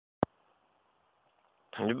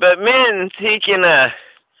But Mittens, he's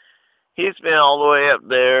been all the way up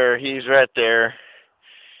there. He's right there.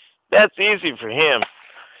 That's easy for him.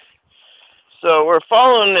 So we're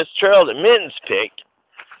following this trail that Mittens picked.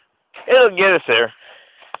 It'll get us there.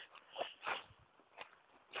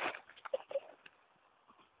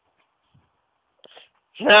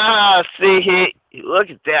 Ah, see,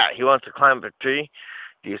 look at that. He wants to climb up a tree.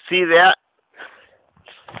 Do you see that?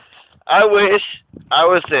 I wish I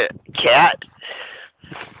was a cat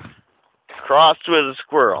crossed with a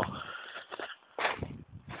squirrel.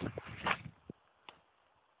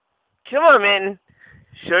 Come on, Mitten.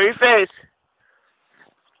 Show your face.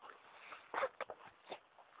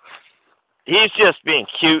 He's just being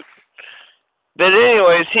cute. But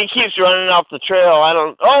anyways, he keeps running off the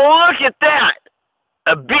trail. Oh, look at that!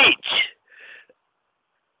 A beach.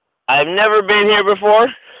 I've never been here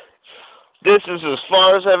before. This is as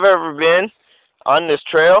far as I've ever been on this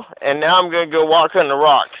trail. And now I'm going to go walk on the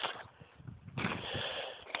rocks.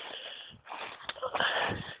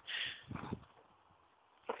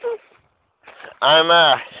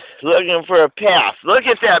 I'm looking for a path. Look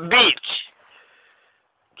at that beach.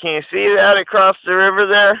 Can you see that across the river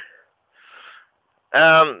there?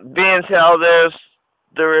 Being how the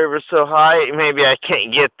river's so high, maybe I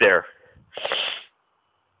can't get there.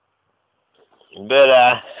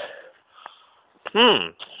 But,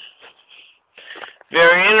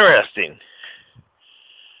 very interesting.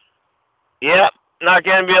 Yep, not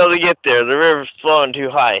going to be able to get there. The river's flowing too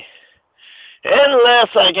high.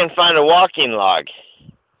 Unless I can find a walking log.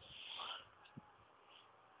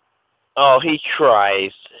 Oh, he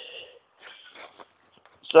cries.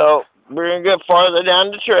 So, we're going to go farther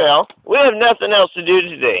down the trail. We have nothing else to do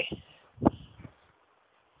today.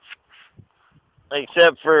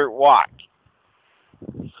 Except for walk.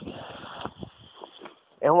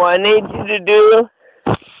 And what I need you to do,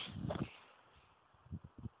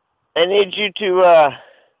 I need you to,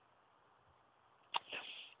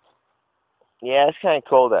 yeah, it's kind of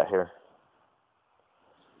cold out here.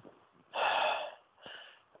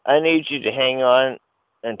 I need you to hang on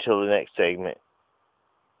until the next segment.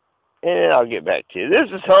 And then I'll get back to you. This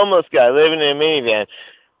is a homeless guy living in a minivan.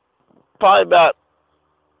 Probably about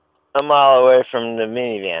a mile away from the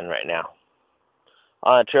minivan right now.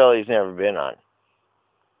 On a trail he's never been on.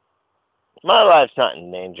 My life's not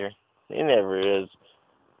in danger. It never is.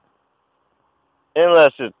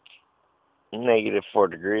 Unless it's -4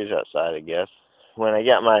 degrees outside, I guess. When I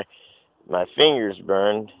got my fingers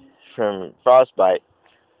burned from frostbite.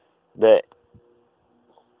 But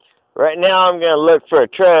right now I'm going to look for a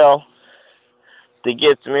trail that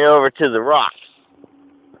gets me over to the rocks.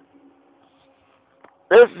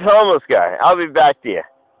 This is homeless guy. I'll be back to you.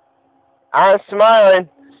 I'm smiling.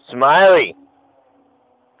 Smiley.